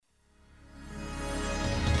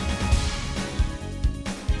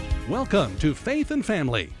Welcome to Faith and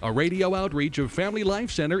Family, a radio outreach of Family Life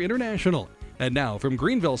Center International. And now from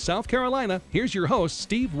Greenville, South Carolina, here's your host,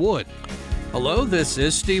 Steve Wood. Hello, this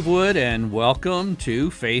is Steve Wood, and welcome to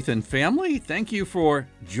Faith and Family. Thank you for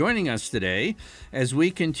joining us today as we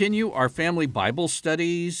continue our family Bible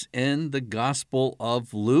studies in the Gospel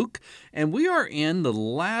of Luke. And we are in the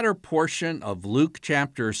latter portion of Luke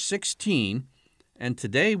chapter 16, and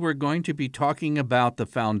today we're going to be talking about the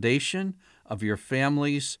foundation of your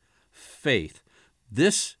family's faith.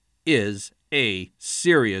 This is a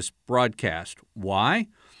serious broadcast. Why?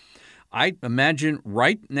 I imagine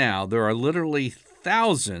right now there are literally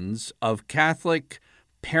thousands of Catholic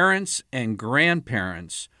parents and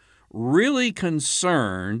grandparents really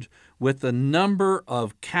concerned with the number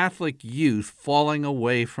of Catholic youth falling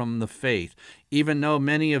away from the faith, even though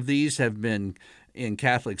many of these have been in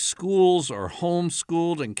Catholic schools or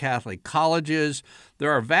homeschooled in Catholic colleges.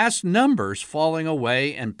 There are vast numbers falling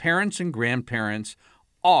away, and parents and grandparents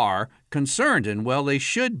are concerned, and well, they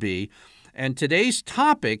should be. And today's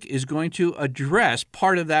topic is going to address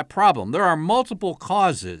part of that problem. There are multiple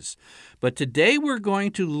causes, but today we're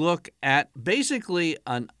going to look at basically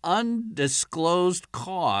an undisclosed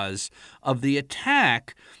cause of the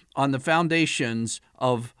attack on the foundations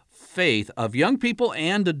of faith of young people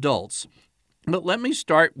and adults. But let me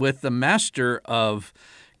start with the master of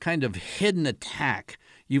kind of hidden attack.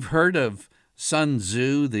 You've heard of Sun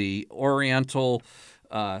Tzu, the Oriental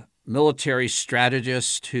military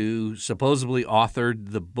strategist who supposedly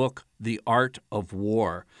authored the book, The Art of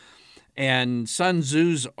War. And Sun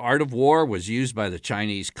Tzu's Art of War was used by the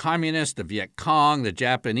Chinese Communists, the Viet Cong, the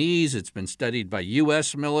Japanese. It's been studied by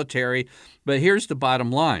U.S. military. But here's the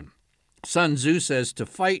bottom line. Sun Tzu says to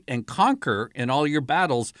fight and conquer in all your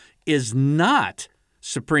battles is not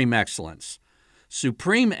supreme excellence.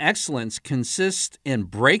 Supreme excellence consists in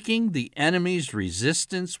breaking the enemy's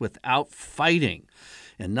resistance without fighting.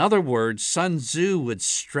 In other words, Sun Tzu would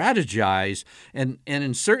strategize and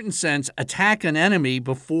in certain sense, attack an enemy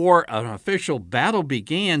before an official battle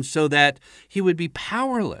began so that he would be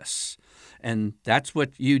powerless. And that's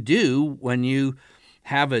what you do when you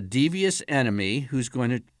have a devious enemy who's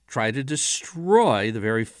going to try to destroy the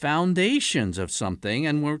very foundations of something.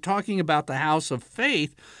 And we're talking about the house of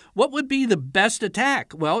faith. What would be the best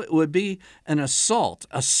attack? Well, it would be an assault,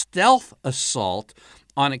 a stealth assault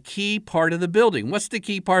on a key part of the building. What's the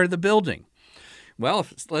key part of the building? Well,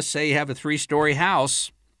 let's say you have a 3-story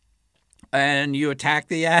house and you attack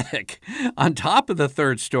the attic on top of the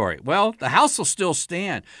 3rd story. Well, the house will still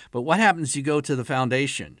stand, but what happens if you go to the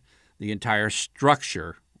foundation? The entire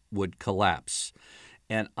structure would collapse.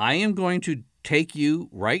 And I am going to take you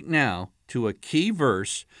right now to a key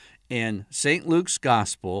verse in St. Luke's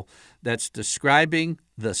Gospel that's describing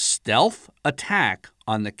the stealth attack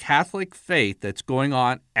on the Catholic faith that's going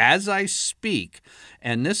on as I speak.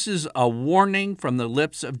 And this is a warning from the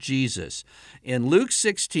lips of Jesus. In Luke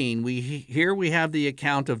 16, we have the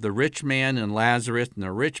account of the rich man and Lazarus, and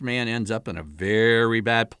the rich man ends up in a very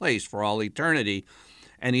bad place for all eternity.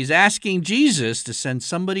 And he's asking Jesus to send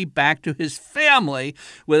somebody back to his family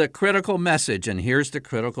with a critical message. And here's the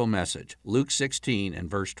critical message. Luke 16 and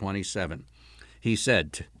verse 27. He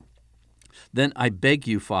said, "Then I beg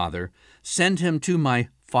you, Father, send him to my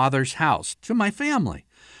father's house, to my family.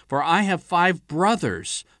 For I have 5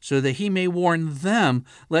 brothers, so that he may warn them,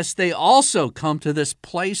 lest they also come to this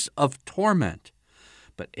place of torment."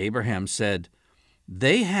 But Abraham said,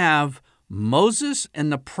 "They have Moses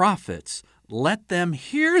and the prophets. Let them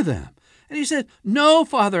hear them." And he said, "No,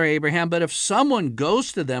 Father Abraham, but if someone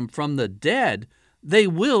goes to them from the dead, they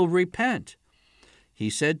will repent." He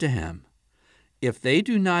said to him, "If they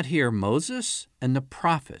do not hear Moses and the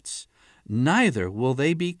prophets, neither will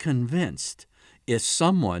they be convinced if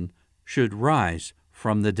someone should rise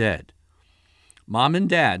from the dead." Mom and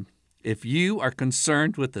Dad, if you are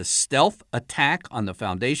concerned with the stealth attack on the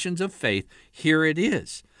foundations of faith, here it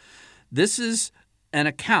is. This is an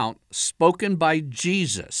account spoken by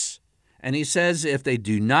Jesus. And he says if they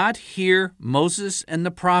do not hear Moses and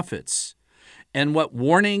the prophets and what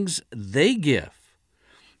warnings they give,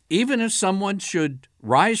 even if someone should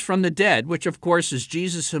rise from the dead, which of course is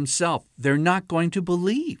Jesus himself, they're not going to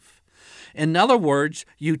believe. In other words,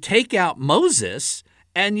 you take out Moses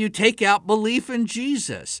and you take out belief in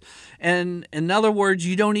Jesus. And in other words,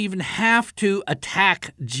 you don't even have to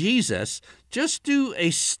attack Jesus. Just do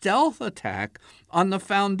a stealth attack on the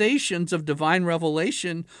foundations of divine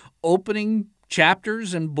revelation, opening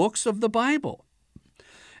chapters and books of the Bible.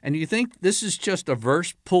 And you think this is just a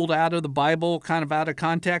verse pulled out of the Bible, kind of out of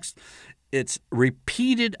context? it's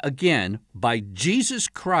repeated again by Jesus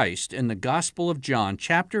Christ in the Gospel of John,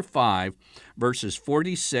 chapter 5, verses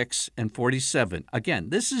 46 and 47. Again,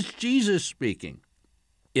 this is Jesus speaking.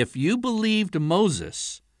 If you believed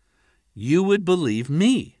Moses, you would believe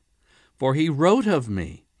me, for he wrote of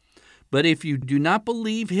me. But if you do not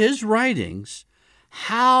believe his writings,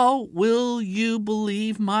 how will you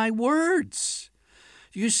believe my words?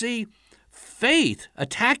 You see, faith,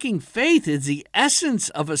 attacking faith, is the essence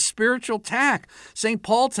of a spiritual attack. St.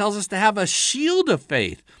 Paul tells us to have a shield of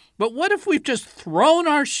faith. But what if we've just thrown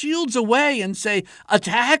our shields away and say,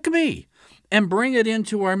 attack me, and bring it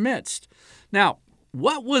into our midst? Now,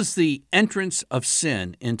 what was the entrance of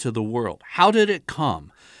sin into the world? How did it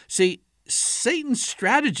come? See, Satan's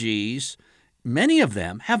strategies, many of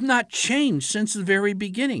them, have not changed since the very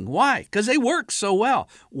beginning. Why? Because they work so well.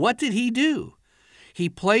 What did he do? He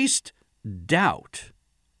placed doubt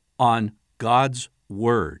on God's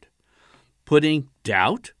word. Putting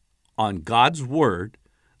doubt on God's word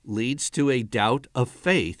leads to a doubt of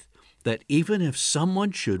faith that even if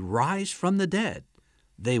someone should rise from the dead,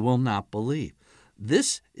 they will not believe.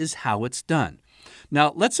 This is how it's done.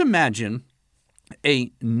 Now, let's imagine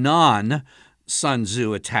a non-Sun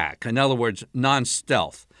Tzu attack. In other words,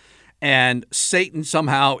 non-stealth. And Satan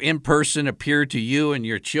somehow in person appeared to you and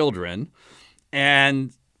your children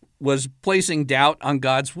and was placing doubt on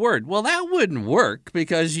God's word. Well, that wouldn't work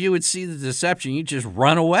because you would see the deception. You'd just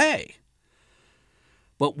run away.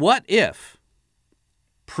 But what if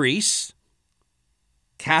priests,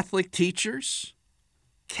 Catholic teachers,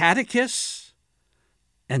 catechists,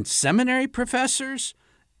 and seminary professors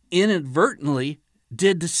inadvertently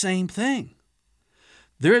did the same thing?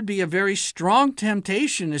 There would be a very strong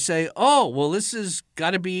temptation to say, oh, well, this has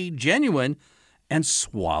got to be genuine, and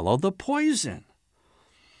swallow the poison.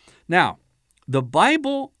 Now, the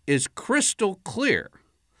Bible is crystal clear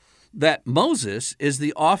that Moses is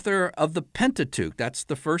the author of the Pentateuch. That's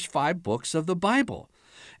the first 5 books of the Bible.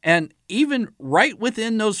 And even right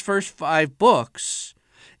within those first 5 books,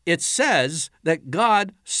 it says that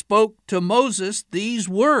God spoke to Moses these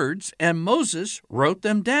words, and Moses wrote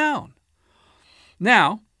them down.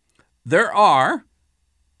 Now, there are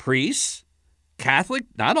priests, Catholic,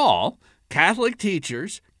 not all, Catholic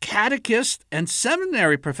teachers, catechists, and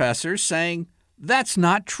seminary professors saying that's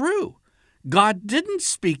not true. God didn't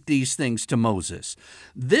speak these things to Moses.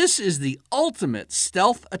 This is the ultimate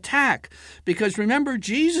stealth attack because remember,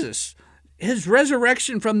 Jesus, his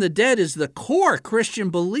resurrection from the dead is the core Christian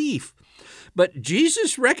belief. But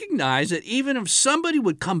Jesus recognized that even if somebody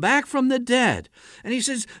would come back from the dead, and he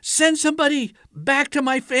says, send somebody back to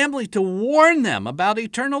my family to warn them about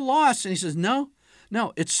eternal loss. And he says, no,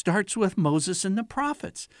 it starts with Moses and the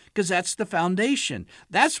prophets because that's the foundation.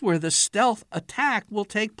 That's where the stealth attack will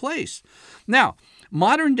take place. Now,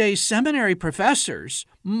 modern day seminary professors,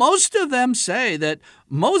 most of them say that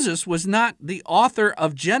Moses was not the author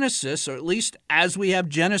of Genesis, or at least as we have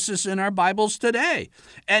Genesis in our Bibles today.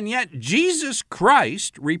 And yet Jesus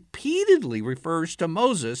Christ repeatedly refers to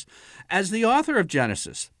Moses as the author of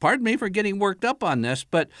Genesis. Pardon me for getting worked up on this,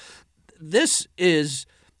 but this is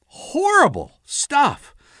horrible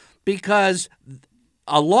stuff because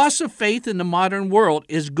a loss of faith in the modern world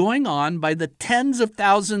is going on by the tens of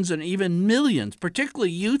thousands and even millions,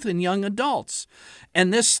 particularly youth and young adults.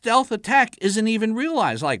 And this stealth attack isn't even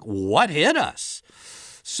realized. Like, what hit us?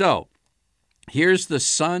 So here's the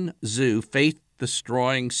Sun Tzu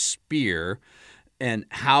faith-destroying spear and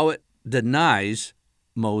how it denies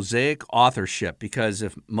Mosaic authorship. Because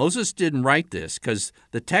if Moses didn't write this, because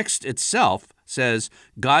the text itself says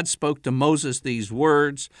God spoke to Moses these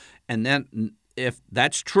words, and then if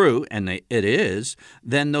that's true, and it is,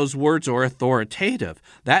 then those words are authoritative.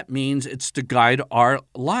 That means it's to guide our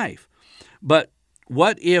life. But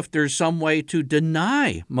what if there's some way to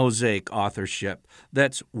deny Mosaic authorship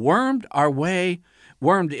that's wormed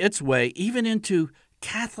its way even into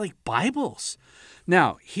Catholic Bibles?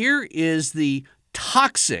 Now, here is the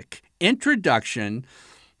toxic introduction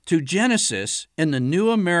to Genesis in the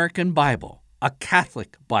New American Bible, a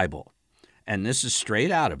Catholic Bible. And this is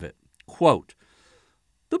straight out of it. Quote,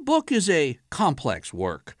 "The book is a complex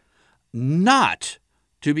work, not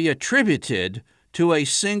to be attributed to a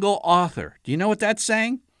single author." Do you know what that's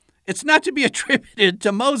saying? It's not to be attributed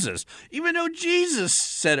to Moses. Even though Jesus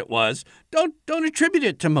said it was, don't attribute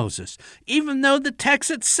it to Moses. Even though the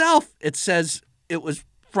text itself, it says it was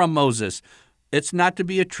from Moses, it's not to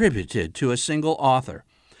be attributed to a single author.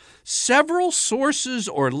 Several sources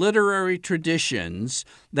or literary traditions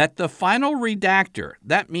that the final redactor,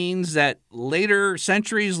 that means that later,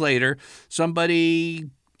 centuries later, somebody,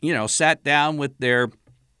 sat down with their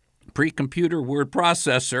pre-computer word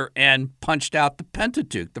processor and punched out the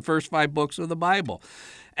Pentateuch, the first 5 books of the Bible.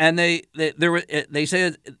 And they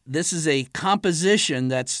say this is a composition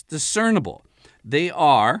that's discernible. They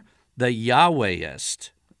are the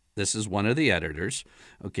Yahwehist. This is one of the editors,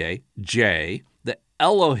 okay, J, the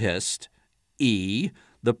Elohist, E,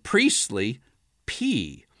 the priestly,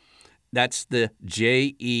 P. That's the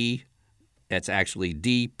J-E, that's actually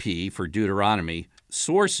D-P for Deuteronomy,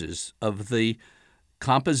 sources of the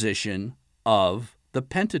composition of the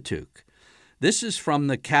Pentateuch. This is from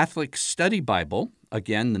the Catholic Study Bible,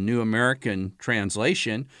 again, the New American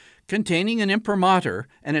Translation, containing an imprimatur,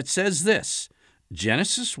 and it says this: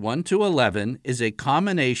 Genesis 1-11 is a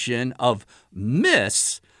combination of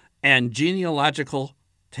myths and genealogical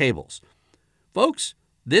tables. Folks,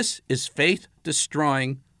 this is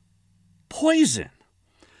faith-destroying poison.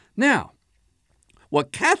 Now,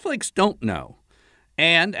 what Catholics don't know,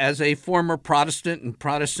 and as a former Protestant and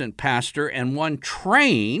Protestant pastor and one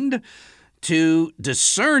trained to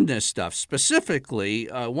discern this stuff, specifically,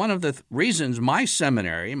 one of the reasons my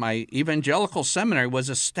seminary, my evangelical seminary, was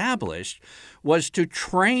established was to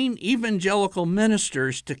train evangelical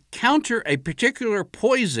ministers to counter a particular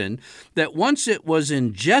poison that once it was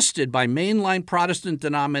ingested by mainline Protestant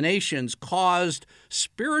denominations caused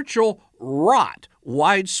spiritual rot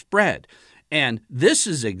widespread. And this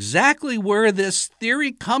is exactly where this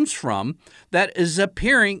theory comes from that is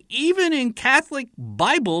appearing even in Catholic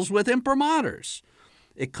Bibles with imprimaturs.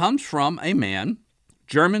 It comes from a man,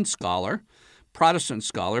 German scholar, Protestant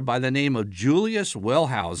scholar by the name of Julius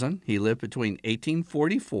Wellhausen. He lived between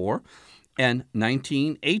 1844 and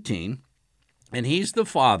 1918. And he's the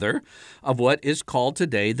father of what is called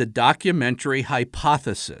today the documentary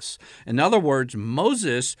hypothesis. In other words,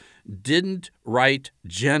 Moses didn't write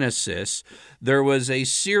Genesis. There was a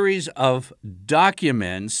series of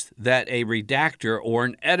documents that a redactor or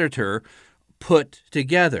an editor put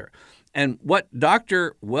together. And what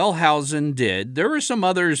Dr. Wellhausen did, there were some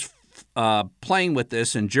others playing with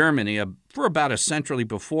this in Germany for about a century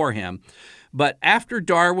before him. But after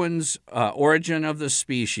Darwin's Origin of the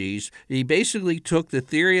Species, he basically took the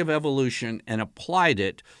theory of evolution and applied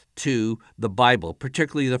it to the Bible,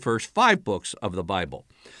 particularly the first 5 books of the Bible.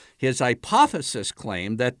 His hypothesis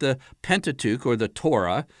claimed that the Pentateuch, or the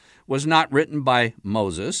Torah, was not written by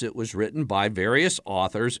Moses. It was written by various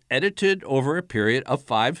authors, edited over a period of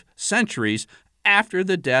 5 centuries after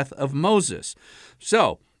the death of Moses.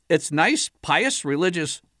 So it's nice, pious,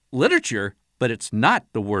 religious literature, but it's not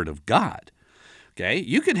the Word of God. Okay,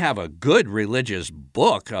 you can have a good religious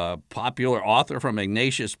book, a popular author from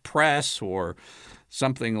Ignatius Press or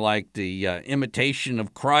something like The Imitation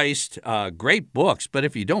of Christ, great books. But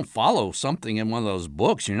if you don't follow something in one of those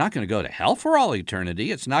books, you're not going to go to hell for all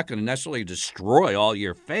eternity. It's not going to necessarily destroy all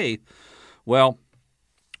your faith. Well,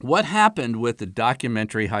 what happened with the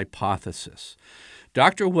documentary hypothesis?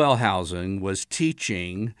 Dr. Wellhausen was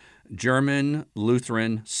teaching German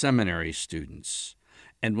Lutheran seminary students.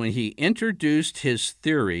 And when he introduced his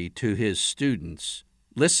theory to his students,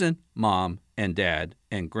 listen, Mom and Dad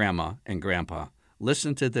and Grandma and Grandpa,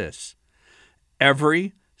 listen to this.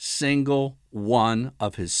 Every single one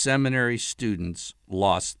of his seminary students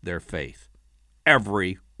lost their faith.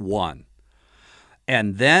 Every one.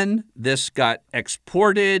 And then this got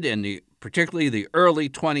exported in particularly the early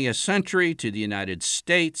 20th century to the United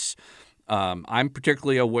States. I'm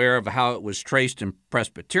particularly aware of how it was traced in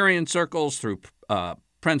Presbyterian circles through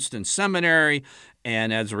Princeton Seminary,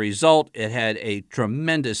 and as a result, it had a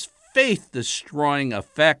tremendous faith-destroying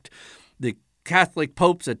effect. The Catholic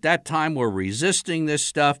popes at that time were resisting this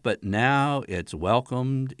stuff, but now it's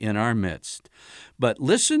welcomed in our midst. But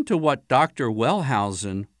listen to what Dr.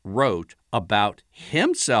 Wellhausen wrote about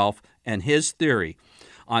himself and his theory.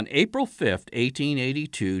 On April 5th,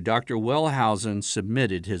 1882, Dr. Wellhausen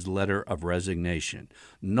submitted his letter of resignation.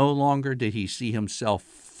 No longer did he see himself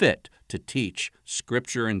fit to teach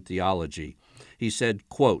Scripture and theology. He said,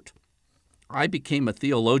 quote, I became a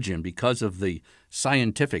theologian because of the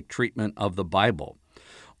scientific treatment of the Bible.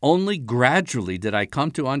 Only gradually did I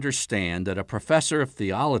come to understand that a professor of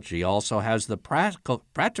theology also has the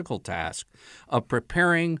practical task of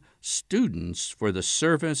preparing students for the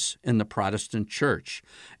service in the Protestant Church.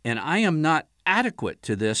 And I am not adequate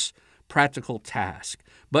to this practical task,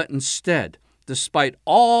 but instead, despite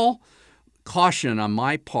all caution on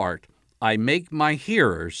my part, I make my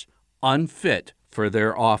hearers unfit for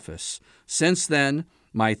their office. Since then,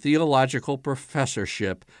 my theological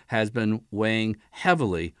professorship has been weighing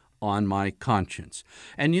heavily on my conscience.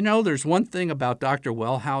 And you know, there's one thing about Dr.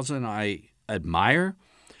 Wellhausen I admire.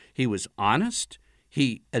 He was honest.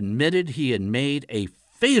 He admitted he had made a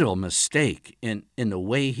fatal mistake in the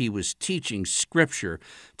way he was teaching Scripture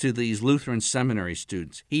to these Lutheran seminary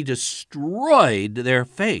students. He destroyed their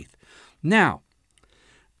faith. Now,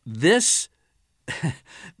 this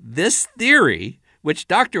theory, which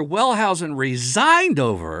Dr. Wellhausen resigned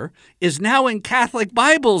over, is now in Catholic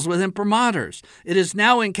Bibles with imprimaturs. It is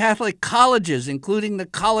now in Catholic colleges, including the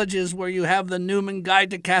colleges where you have the Newman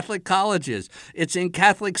Guide to Catholic Colleges. It's in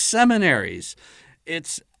Catholic seminaries.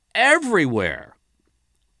 It's everywhere,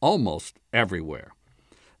 almost everywhere.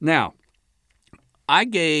 Now, I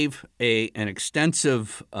gave an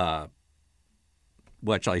extensive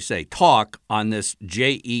talk on this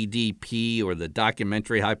JEDP, or the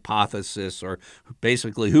documentary hypothesis, or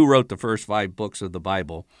basically who wrote the first 5 books of the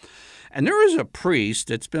Bible. And there is a priest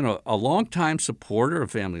that's been a long-time supporter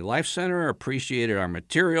of Family Life Center, appreciated our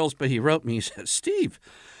materials, but he wrote me, he said, Steve,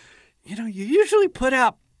 you usually put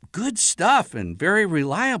out good stuff and very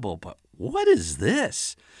reliable, but what is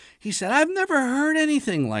this? He said, I've never heard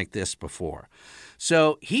anything like this before.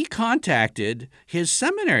 So he contacted his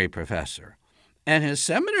seminary professor. And his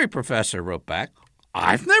seminary professor wrote back,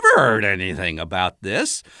 I've never heard anything about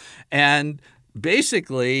this. And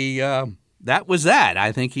basically, that was that.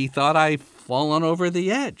 I think he thought I'd fallen over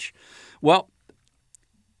the edge. Well,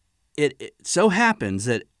 it so happens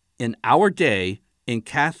that in our day, in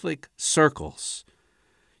Catholic circles,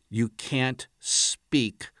 you can't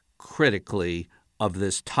speak critically of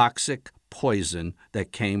this toxic poison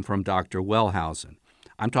that came from Dr. Wellhausen.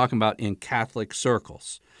 I'm talking about in Catholic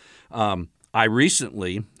circles. I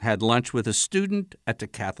recently had lunch with a student at the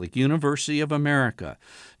Catholic University of America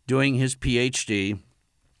doing his PhD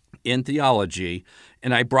in theology,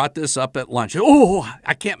 and I brought this up at lunch. Oh,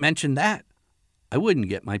 I can't mention that. I wouldn't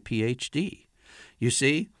get my PhD. You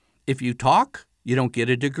see, if you talk, you don't get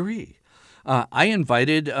a degree. I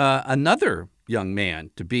invited another young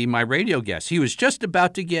man to be my radio guest. He was just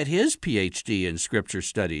about to get his PhD in Scripture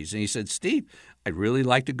Studies, and he said, Steve, I'd really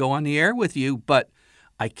like to go on the air with you, but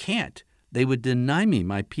I can't. They would deny me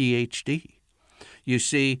my PhD. You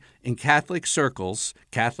see, in Catholic circles,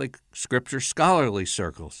 Catholic Scripture scholarly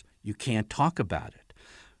circles, you can't talk about it.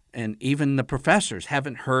 And even the professors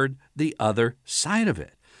haven't heard the other side of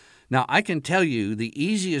it. Now, I can tell you the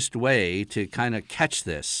easiest way to kind of catch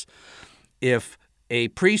this, if a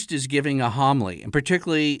priest is giving a homily, and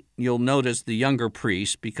particularly you'll notice the younger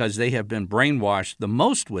priests, because they have been brainwashed the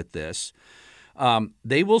most with this,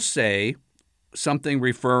 they will say something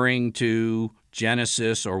referring to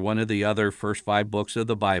Genesis or one of the other first 5 books of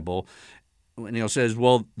the Bible, and he'll says,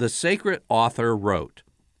 well, the sacred author wrote.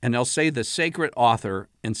 And they'll say the sacred author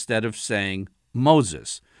instead of saying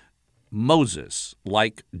Moses,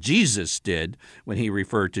 like Jesus did when he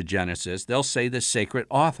referred to Genesis. They'll say the sacred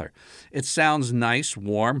author. It sounds nice,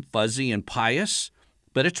 warm, fuzzy, and pious,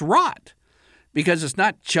 but it's rot, because it's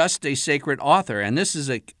not just a sacred author. And this is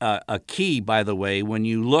a key, by the way, when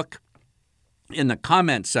you look in the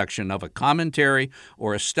comment section of a commentary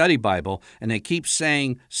or a study Bible, and they keep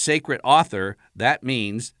saying sacred author, that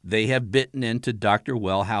means they have bitten into Dr.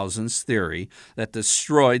 Wellhausen's theory that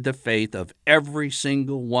destroyed the faith of every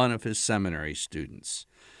single one of his seminary students.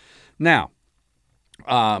 Now,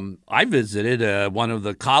 I visited one of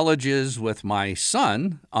the colleges with my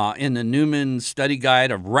son in the Newman Study Guide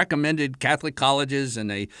of recommended Catholic colleges, and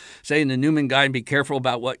they say in the Newman Guide, be careful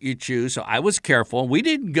about what you choose. So I was careful. We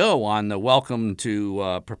didn't go on the Welcome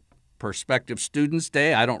to Prospective Students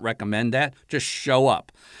Day. I don't recommend that. Just show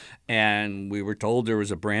up. And we were told there was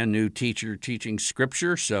a brand new teacher teaching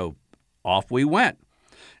Scripture, so off we went.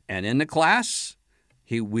 And in the class,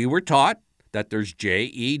 we were taught that there's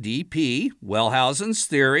JEDP, Wellhausen's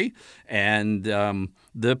theory, and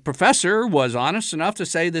the professor was honest enough to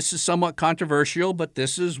say this is somewhat controversial, but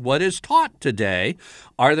this is what is taught today.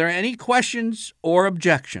 Are there any questions or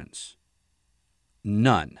objections?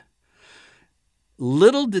 None.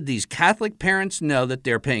 Little did these Catholic parents know that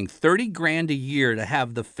they're paying $30,000 a year to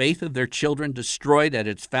have the faith of their children destroyed at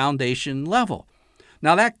its foundation level.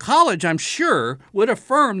 Now, that college, I'm sure, would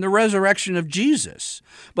affirm the resurrection of Jesus.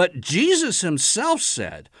 But Jesus himself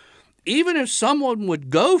said, even if someone would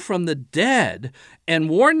go from the dead and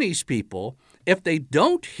warn these people, if they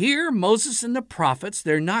don't hear Moses and the prophets,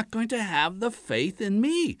 they're not going to have the faith in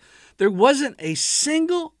me. There wasn't a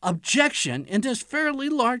single objection in this fairly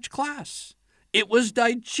large class. It was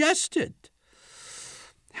digested.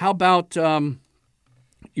 How about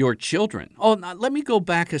your children? Oh, now, let me go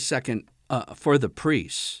back a second. For the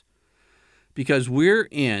priests, because we're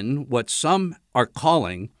in what some are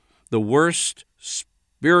calling the worst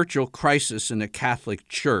spiritual crisis in the Catholic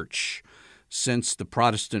Church since the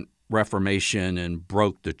Protestant Reformation and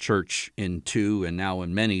broke the church in two and now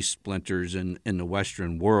in many splinters in the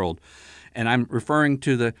Western world. And I'm referring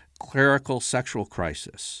to the clerical sexual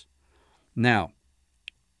crisis. Now,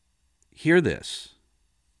 hear this.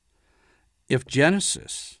 If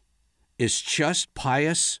Genesis is just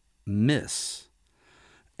pious myths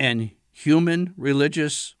and human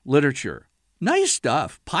religious literature, nice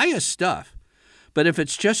stuff, pious stuff, but if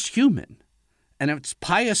it's just human and it's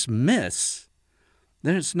pious myths,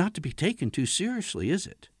 then it's not to be taken too seriously, is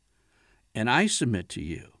it? And I submit to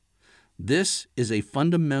you, this is a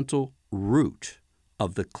fundamental root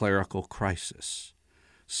of the clerical crisis.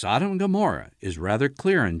 Sodom and Gomorrah is rather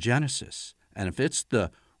clear in Genesis, and if it's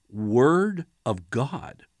the Word of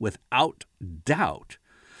God without doubt,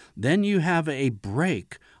 then you have a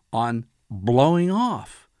break on blowing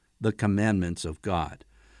off the commandments of God.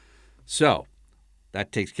 So,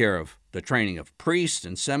 that takes care of the training of priests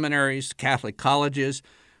and seminaries, Catholic colleges.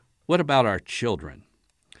 What about our children?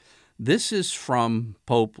 This is from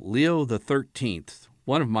Pope Leo XIII,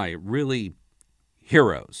 one of my really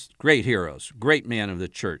heroes, great man of the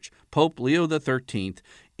Church. Pope Leo XIII,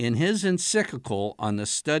 in his encyclical on the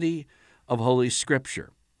study of Holy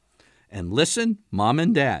Scripture. And listen, Mom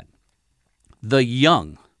and Dad, the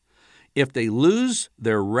young, if they lose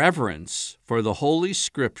their reverence for the Holy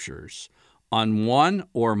Scriptures on one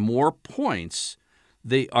or more points,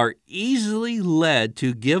 they are easily led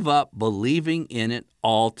to give up believing in it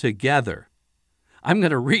altogether. I'm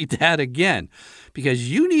going to read that again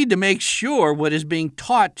because you need to make sure what is being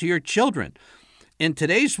taught to your children. In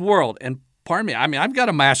today's world, and pardon me, I've got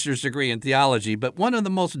a master's degree in theology, but one of the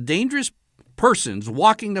most dangerous persons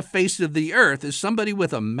walking the face of the earth is somebody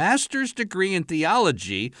with a master's degree in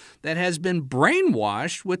theology that has been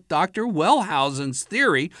brainwashed with Dr. Wellhausen's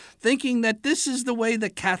theory, thinking that this is the way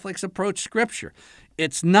that Catholics approach Scripture.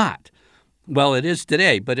 It's not. Well, it is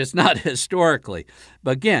today, but it's not historically.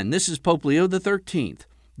 But again, this is Pope Leo XIII.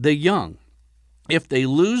 The young, if they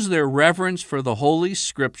lose their reverence for the Holy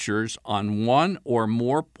Scriptures on one or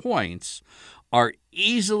more points, are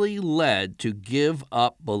easily led to give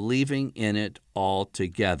up believing in it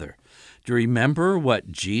altogether. Do you remember what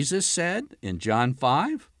Jesus said in John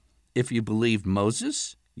 5? If you believed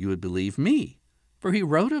Moses, you would believe me, for he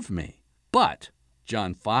wrote of me. But,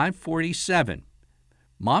 John 5:47,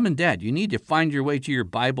 Mom and Dad, you need to find your way to your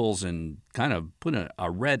Bibles and kind of put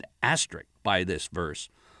a red asterisk by this verse.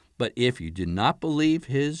 But if you do not believe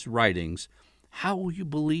his writings, how will you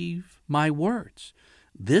believe my words?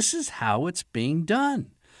 This is how it's being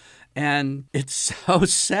done. And it's so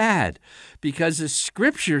sad because the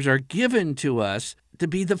Scriptures are given to us to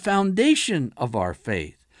be the foundation of our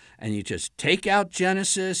faith. And you just take out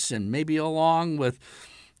Genesis and maybe along with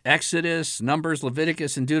Exodus, Numbers,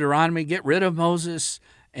 Leviticus, and Deuteronomy, get rid of Moses,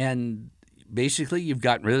 and basically you've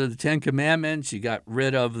gotten rid of the Ten Commandments, you got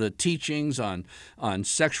rid of the teachings on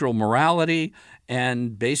sexual morality,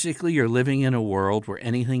 and basically you're living in a world where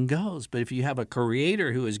anything goes. But if you have a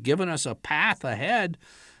Creator who has given us a path ahead,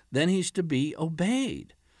 then he's to be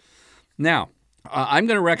obeyed. Now, I'm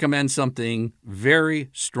going to recommend something very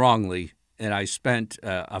strongly, and I spent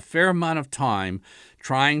a fair amount of time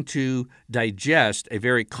trying to digest a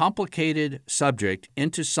very complicated subject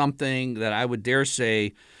into something that I would dare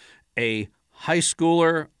say a high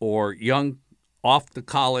schooler or young off to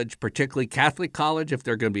college, particularly Catholic college, if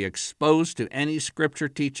they're going to be exposed to any Scripture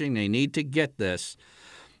teaching, they need to get this.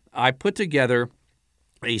 I put together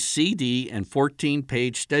a CD and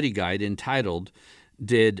 14-page study guide entitled,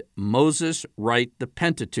 Did Moses Write the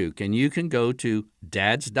Pentateuch? And you can go to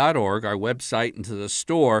dads.org, our website, into the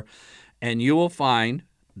store, and you will find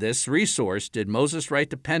this resource, Did Moses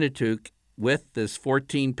Write the Pentateuch, with this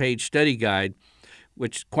 14-page study guide,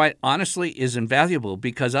 which quite honestly is invaluable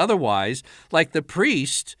because otherwise, like the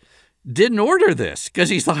priest didn't order this because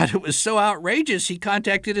he thought it was so outrageous, he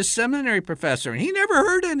contacted his seminary professor and he never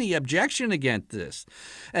heard any objection against this.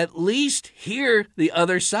 At least hear the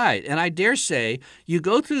other side. And I dare say you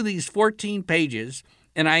go through these 14 pages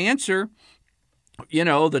and I answer,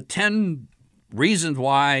 the 10 reasons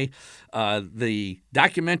why the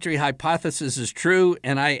documentary hypothesis is true,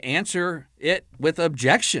 and I answer it with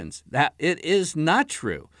objections that it is not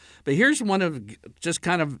true. But here's one of just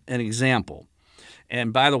kind of an example.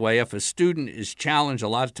 And by the way, if a student is challenged, a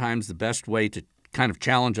lot of times the best way to kind of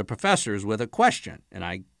challenge a professor is with a question. And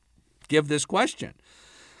I give this question.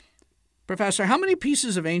 Professor, how many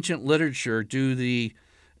pieces of ancient literature do the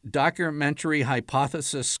documentary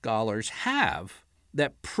hypothesis scholars have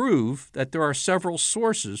that prove that there are several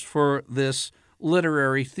sources for this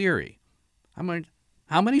literary theory?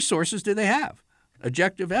 How many sources do they have?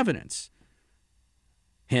 Objective evidence.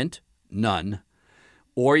 Hint, none.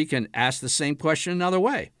 Or you can ask the same question another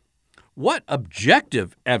way. What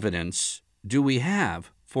objective evidence do we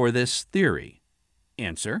have for this theory?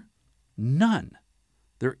 Answer, none.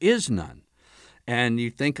 There is none. And you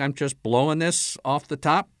think I'm just blowing this off the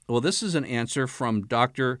top? Well, this is an answer from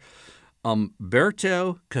Dr.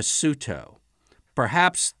 Umberto Cassuto,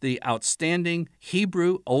 perhaps the outstanding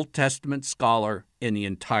Hebrew Old Testament scholar in the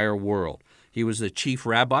entire world. He was the chief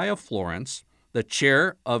rabbi of Florence, the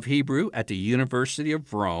chair of Hebrew at the University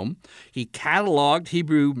of Rome. He cataloged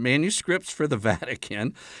Hebrew manuscripts for the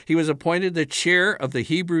Vatican. He was appointed the chair of the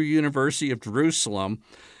Hebrew University of Jerusalem.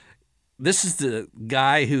 This is the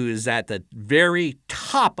guy who is at the very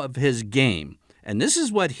top of his game. And this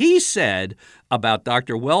is what he said about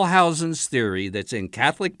Dr. Wellhausen's theory that's in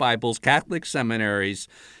Catholic Bibles, Catholic seminaries,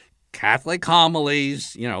 Catholic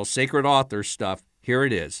homilies, sacred author stuff. Here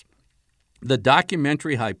it is. The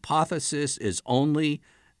documentary hypothesis is only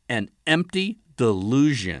an empty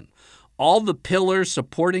delusion. All the pillars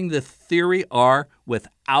supporting the theory are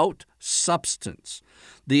without substance.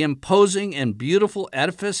 The imposing and beautiful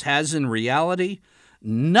edifice has in reality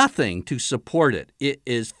nothing to support it. It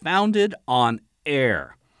is founded on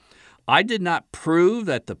air. I did not prove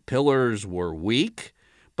that the pillars were weak,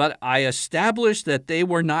 but I established that they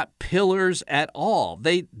were not pillars at all.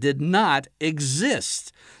 They did not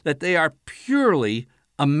exist, that they are purely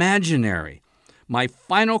imaginary. My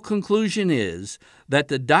final conclusion is that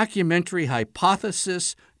the documentary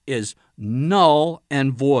hypothesis is null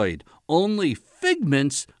and void, only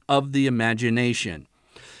figments of the imagination.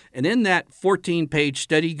 And in that 14-page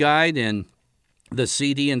study guide and the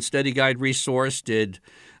CD and study guide resource, did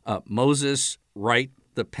Moses write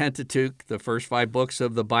the Pentateuch, the first 5 books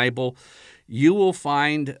of the Bible? You will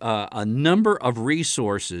find a number of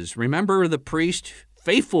resources. Remember the priest,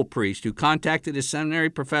 faithful priest, who contacted his seminary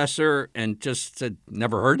professor and just said,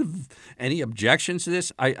 never heard of any objections to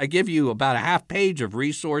this? I give you about a half page of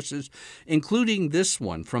resources, including this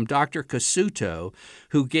one from Dr. Cassuto,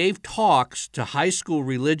 who gave talks to high school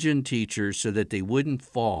religion teachers so that they wouldn't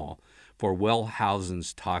fall for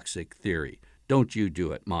Wellhausen's toxic theory. Don't you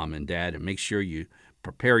do it, Mom and Dad, and make sure you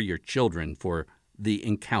prepare your children for the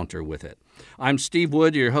encounter with it. I'm Steve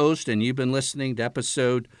Wood, your host, and you've been listening to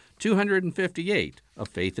episode 258 of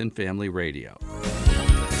Faith and Family Radio.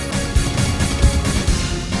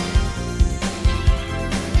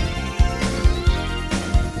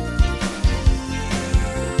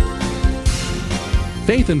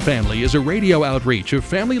 Faith and Family is a radio outreach of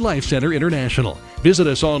Family Life Center International. Visit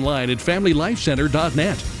us online at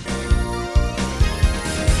familylifecenter.net.